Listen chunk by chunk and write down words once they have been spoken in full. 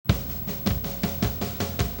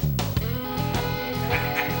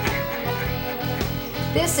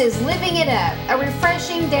This is Living It Up, a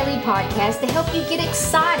refreshing daily podcast to help you get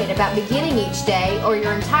excited about beginning each day or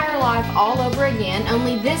your entire life all over again,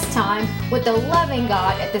 only this time with the loving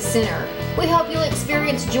God at the center. We hope you'll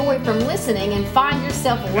experience joy from listening and find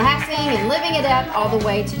yourself laughing and living it up all the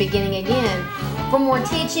way to beginning again. For more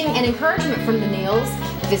teaching and encouragement from the Neils,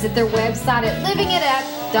 visit their website at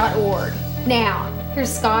livingitup.org. Now,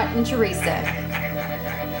 here's Scott and Teresa.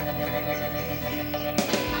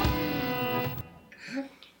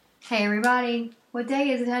 Hey everybody, what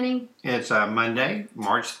day is it, honey? It's Monday,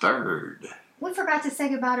 March 3rd. We forgot to say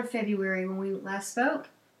goodbye to February when we last spoke.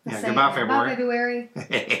 Yeah, goodbye February.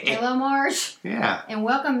 Hello March. Yeah. And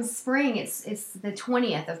welcome spring. It's the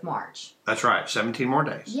 20th of March. That's right, 17 more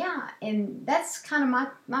days. Yeah, and that's kind of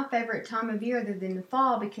my favorite time of year other than the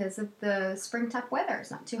fall because of the spring type weather.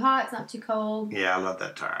 It's not too hot, it's not too cold. Yeah, I love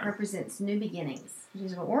that time. It represents new beginnings, which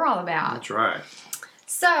is what we're all about. That's right.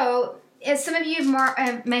 So, as some of you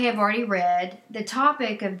may have already read, the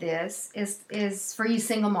topic of this is for you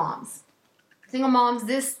single moms. Single moms,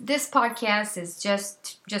 this podcast is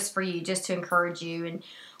just for you, just to encourage you. And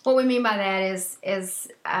what we mean by that is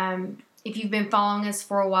if you've been following us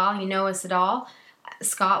for a while, you know us at all.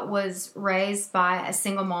 Scott was raised by a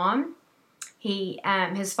single mom.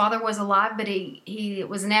 His father was alive, but he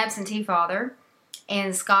was an absentee father.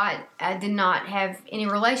 And Scott did not have any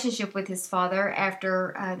relationship with his father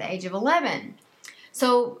after the age of 11.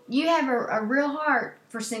 So you have a real heart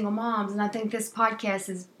for single moms, and I think this podcast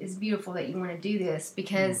is beautiful that you want to do this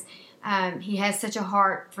because he has such a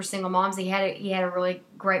heart for single moms. He had a really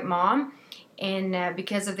great mom, and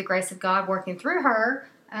because of the grace of God working through her,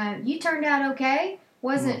 you turned out okay.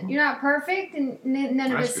 You're not perfect, and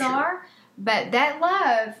none of us are, but that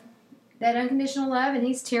love, that unconditional love, and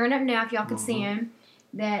he's tearing up now if y'all could see him,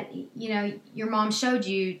 that your mom showed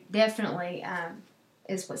you definitely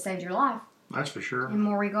is what saved your life. That's for sure. In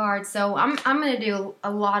more regards. So I'm going to do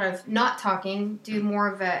a lot of not talking, do more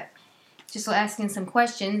of just asking some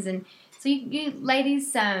questions. And so you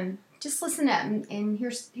ladies, just listen up and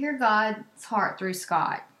hear God's heart through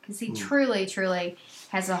Scott, because he truly, truly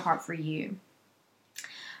has a heart for you.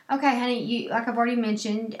 Okay, honey, you, like I've already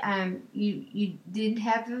mentioned, you did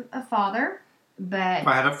have a father, but...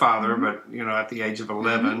 I had a father, but, at the age of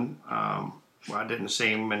 11, I didn't see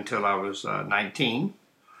him until I was 19.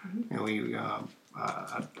 And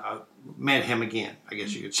I met him again, I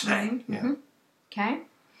guess you could say. Yeah. Okay.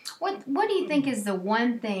 What do you think is the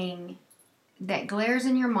one thing that glares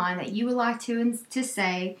in your mind that you would like to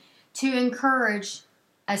say to encourage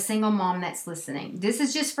a single mom that's listening?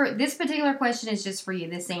 This particular question is just for you,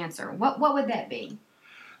 this answer. What would that be?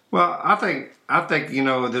 Well, I think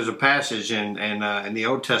there's a passage in the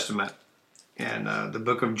Old Testament in the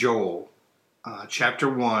book of Joel, chapter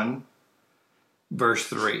 1, verse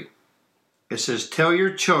 3. It says, "Tell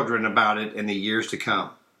your children about it in the years to come,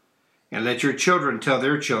 and let your children tell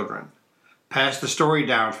their children. Pass the story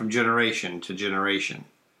down from generation to generation.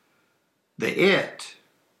 The it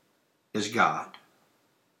is God."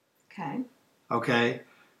 Okay?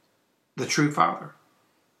 The true Father.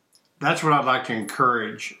 That's what I'd like to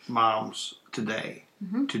encourage moms today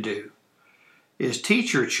to do, is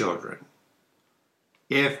teach your children.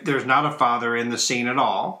 If there's not a father in the scene at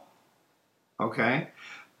all, okay,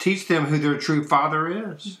 teach them who their true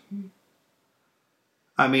father is.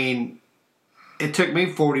 I mean, it took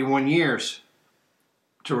me 41 years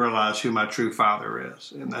to realize who my true father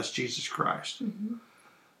is, and that's Jesus Christ.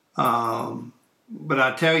 But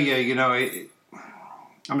I tell you,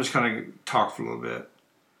 I'm just going to talk for a little bit.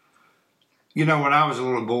 When I was a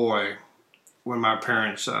little boy, when my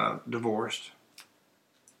parents divorced,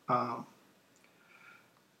 I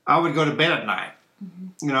would go to bed at night.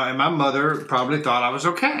 And my mother probably thought I was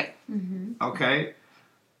okay. Okay?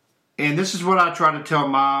 And this is what I try to tell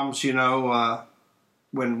moms,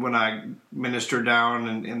 when I minister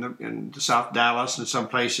down in the South Dallas and some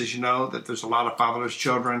places, that there's a lot of fatherless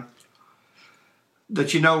children.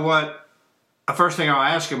 That what? The first thing I'll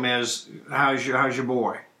ask them is, how's your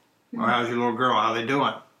boy? Or how's your little girl? How they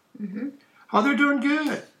doing? Oh, they're doing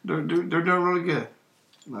good. They're doing really good.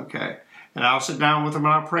 Okay. And I'll sit down with them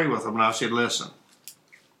and I'll pray with them and I'll say, listen,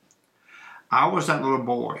 I was that little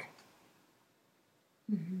boy.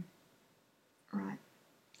 Right.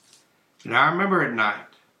 And I remember at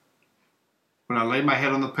night when I laid my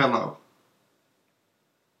head on the pillow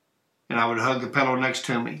and I would hug the pillow next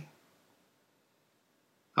to me,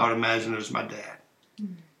 I would imagine it was my dad.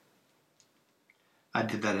 I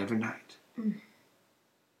did that every night.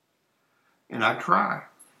 And I'd cry.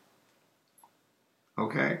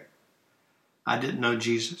 Okay? I didn't know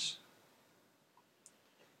Jesus.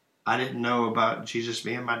 I didn't know about Jesus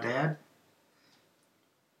being my dad.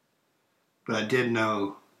 But I did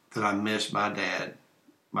know that I missed my dad,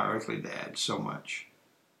 my earthly dad, so much.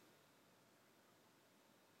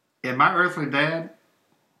 And my earthly dad,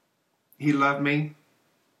 he loved me.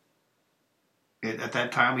 At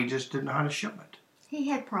that time, he just didn't know how to show it. He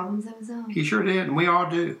had problems of his own. He sure did, and we all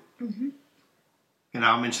do. Mm-hmm. And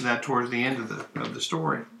I'll mention that towards the end of the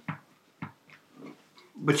story.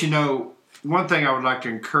 But you know, one thing I would like to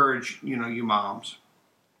encourage, you moms,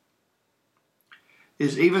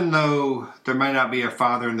 is even though there may not be a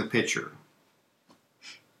father in the picture,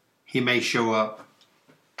 he may show up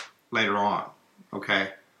later on,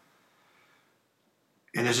 okay?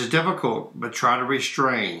 And this is difficult, but try to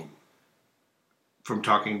restrain from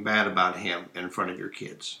talking bad about him in front of your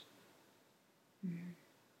kids.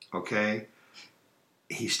 Okay?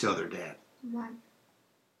 He's still their dad. Right.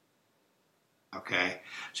 Okay?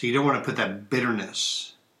 So you don't want to put that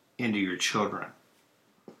bitterness into your children.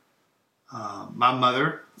 My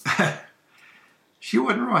mother, she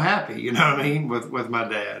wasn't real happy, you know what I mean, with my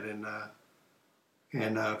dad.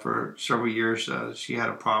 And for several years, she had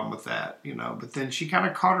a problem with that, But then she kind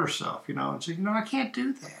of caught herself, and said, I can't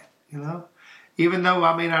do that, Even though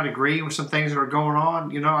I may not agree with some things that are going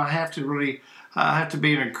on, I have to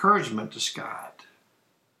be an encouragement to Scott.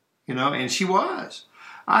 And she was.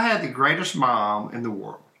 I had the greatest mom in the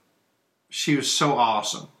world. She was so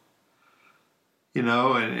awesome.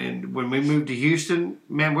 And when we moved to Houston,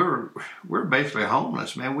 man, we were basically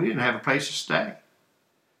homeless, man. We didn't have a place to stay.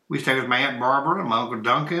 We stayed with my Aunt Barbara and my Uncle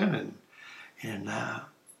Duncan, and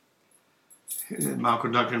my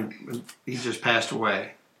Uncle Duncan, he just passed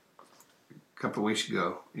away a couple of weeks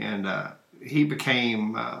ago. And he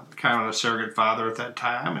became kind of a surrogate father at that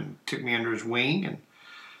time and took me under his wing, and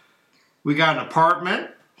we got an apartment.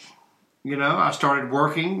 I started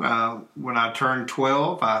working when I turned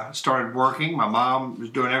 12. I started working. My mom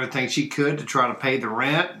was doing everything she could to try to pay the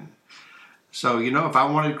rent. And so, if I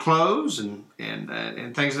wanted clothes and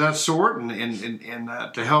things of that sort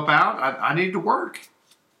and to help out, I needed to work.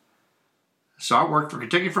 So I worked for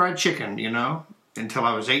Kentucky Fried Chicken, until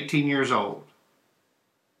I was 18 years old.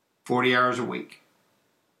 40 hours a week.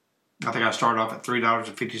 I think I started off at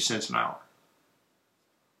 $3.50 an hour.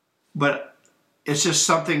 But it's just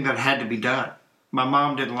something that had to be done. My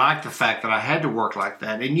mom didn't like the fact that I had to work like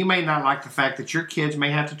that. And you may not like the fact that your kids may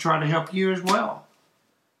have to try to help you as well.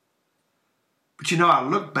 But I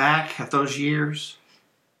look back at those years,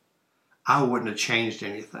 I wouldn't have changed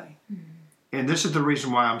anything. Mm-hmm. And this is the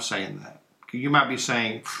reason why I'm saying that. You might be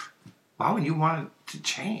saying, why would you want it to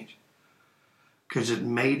change? Because it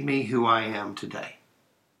made me who I am today.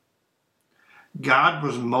 God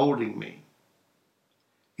was molding me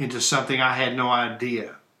into something I had no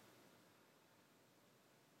idea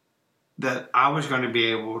that I was going to be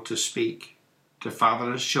able to speak to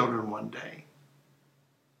fatherless children one day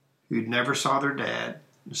who never saw their dad.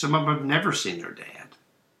 Some of them have never seen their dad.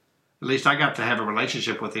 At least I got to have a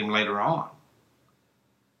relationship with him later on.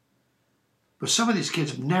 But some of these kids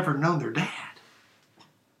have never known their dad.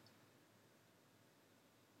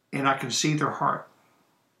 And I can see their heart.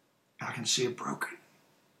 I can see it broken.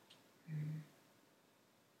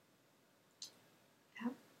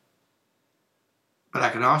 But I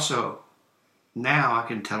can also, now I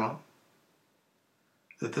can tell them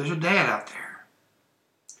that there's a dad out there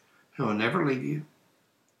who will never leave you,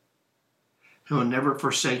 who will never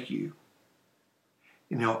forsake you,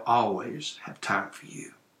 and he'll always have time for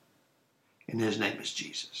you. And his name is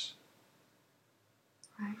Jesus.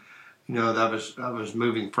 Right. I was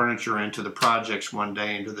moving furniture into the projects one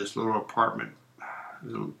day, into this little apartment,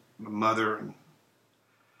 a mother and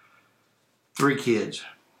 3 kids.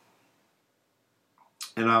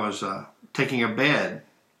 And I was taking a bed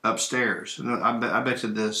upstairs. And I bet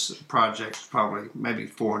you this project is probably maybe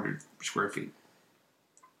 400 square feet.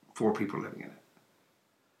 4 people living in it.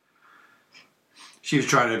 She was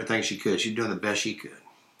trying everything she could. She was doing the best she could.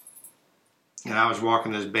 And I was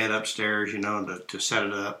walking this bed upstairs, to set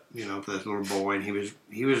it up, for this little boy. And he was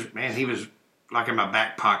like in my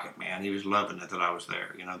back pocket, man. He was loving it that I was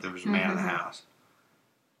there. There was a man in the house.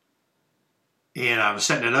 And I was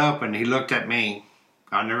setting it up, and he looked at me.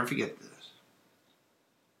 I'll never forget this.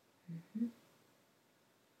 Mm-hmm.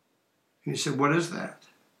 He said, "What is that?"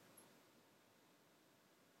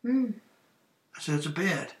 I said, "It's a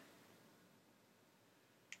bed."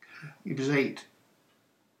 He was 8.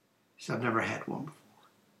 He said, "I've never had one before."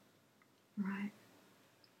 Right.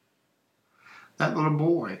 That little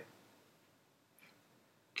boy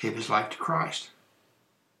gave his life to Christ.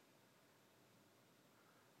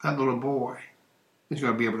 That little boy is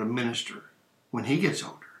going to be able to minister when he gets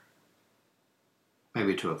older.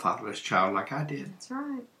 Maybe to a fatherless child like I did. That's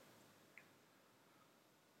right.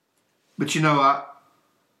 But you know,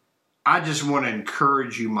 I just want to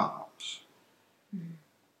encourage you moms. Mm-hmm.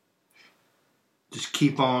 Just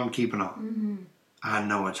keep on keeping on. Mm-hmm. I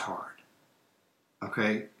know it's hard.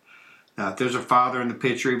 Okay? Now, if there's a father in the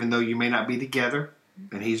picture, even though you may not be together,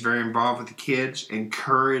 and he's very involved with the kids,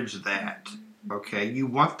 encourage that. Okay? You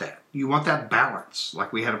want that. You want that balance.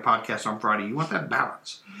 Like we had a podcast on Friday. You want that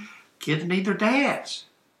balance. Kids need their dads,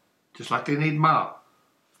 just like they need mom.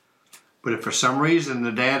 But if for some reason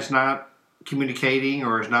the dad's not communicating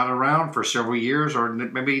or is not around for several years, or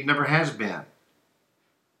maybe he never has been,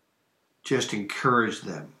 just encourage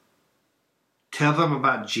them. Tell them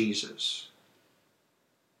about Jesus.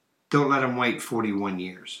 Don't let them wait 41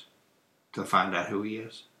 years to find out who he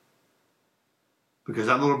is. Because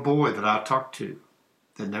that little boy that I talked to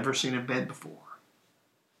that never seen a bed before,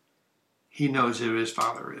 he knows who his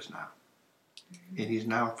father is now. And he's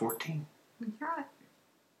now 14. That's right.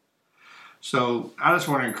 So I just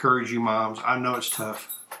want to encourage you moms. I know it's tough.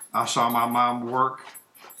 I saw my mom work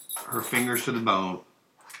her fingers to the bone.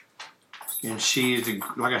 And she is,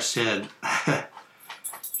 like I said,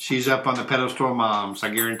 she's up on the pedestal of moms. I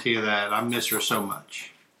guarantee you that. I miss her so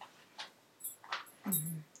much.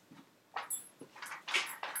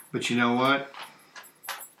 But you know what?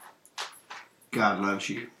 God loves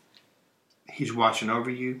you. He's watching over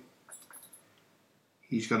you.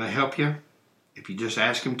 He's going to help you if you just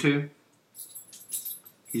ask him to.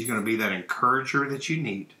 He's going to be that encourager that you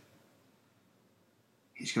need.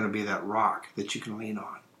 He's going to be that rock that you can lean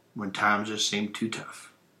on when times just seem too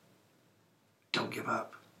tough. Don't give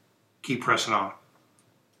up. Keep pressing on.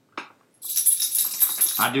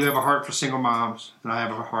 I do have a heart for single moms, and I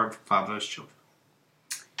have a heart for fatherless children.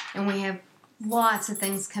 And we have lots of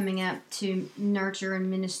things coming up to nurture and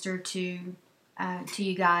minister to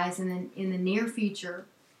you guys in the near future.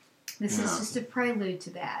 This is just a prelude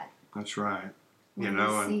to that. That's right.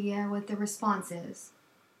 We'll see what the response is.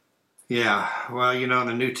 Yeah, well, in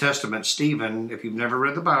the New Testament, Stephen, if you've never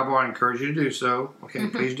read the Bible, I encourage you to do so. Okay,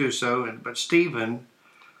 please do so. But Stephen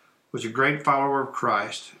was a great follower of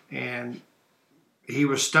Christ, and he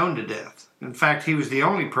was stoned to death. In fact, he was the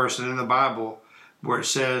only person in the Bible where it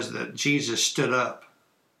says that Jesus stood up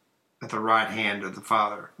at the right hand of the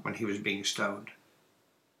Father when he was being stoned.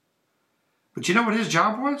 But you know what his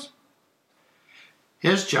job was?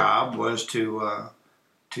 His job was to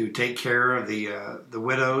take care of the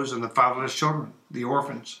widows and the fatherless children, the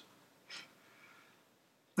orphans.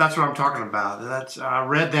 That's what I'm talking about. I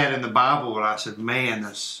read that in the Bible and I said, man,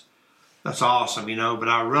 that's awesome, But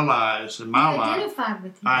I realized in my life,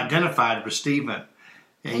 I identified with Stephen.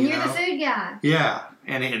 And you're the food guy. Yeah,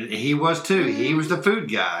 and he was too. Mm-hmm. He was the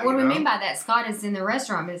food guy. What do we mean by that? Scott is in the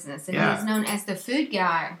restaurant business, and he's known as the food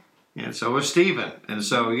guy. And so was Stephen. And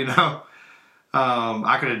so,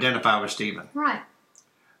 I could identify with Stephen. Right.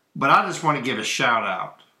 But I just want to give a shout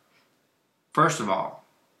out, first of all,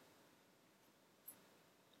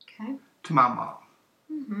 to my mom.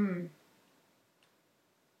 Mm-hmm.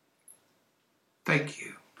 Thank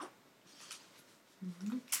you.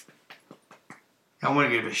 Mm-hmm. I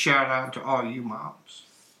want to give a shout out to all you moms,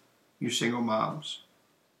 you single moms,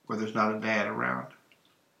 where there's not a dad around.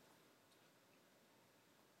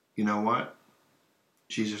 You know what?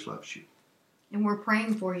 Jesus loves you. And we're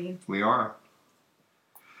praying for you. We are.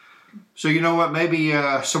 So you know what? Maybe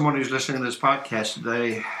someone who's listening to this podcast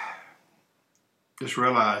today just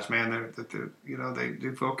realize, man, that they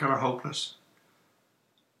do feel kind of hopeless,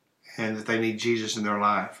 and that they need Jesus in their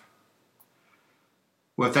life.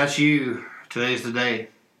 Well, if that's you, today's the day.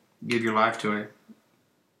 Give your life to Him.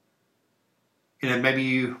 And maybe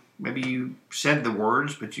you said the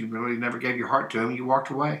words, but you really never gave your heart to Him. You walked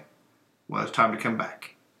away. Well, it's time to come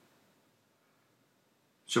back.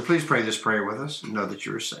 So please pray this prayer with us and know that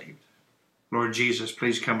you are saved. Lord Jesus,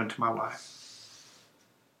 please come into my life.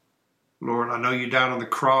 Lord, I know you died on the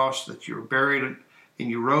cross, that you were buried, and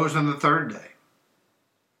you rose on the third day.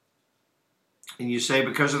 And you say,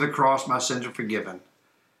 because of the cross, my sins are forgiven.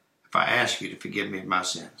 If I ask you to forgive me of my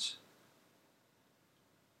sins.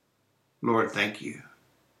 Lord, thank you.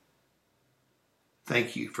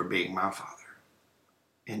 Thank you for being my Father.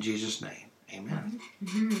 In Jesus' name, amen.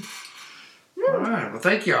 Mm-hmm. All right. Well,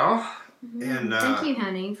 thank y'all. Mm-hmm. And thank you,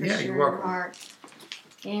 honey, for sharing your heart.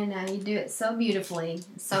 And you do it so beautifully,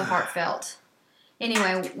 so heartfelt.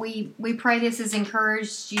 Anyway, we pray this has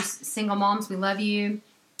encouraged you single moms. We love you.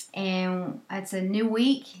 And it's a new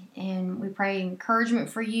week, and we pray encouragement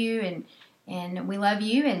for you, and we love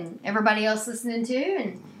you and everybody else listening too.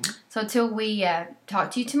 And so until we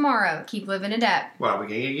talk to you tomorrow, keep living it up. Well, we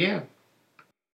can again.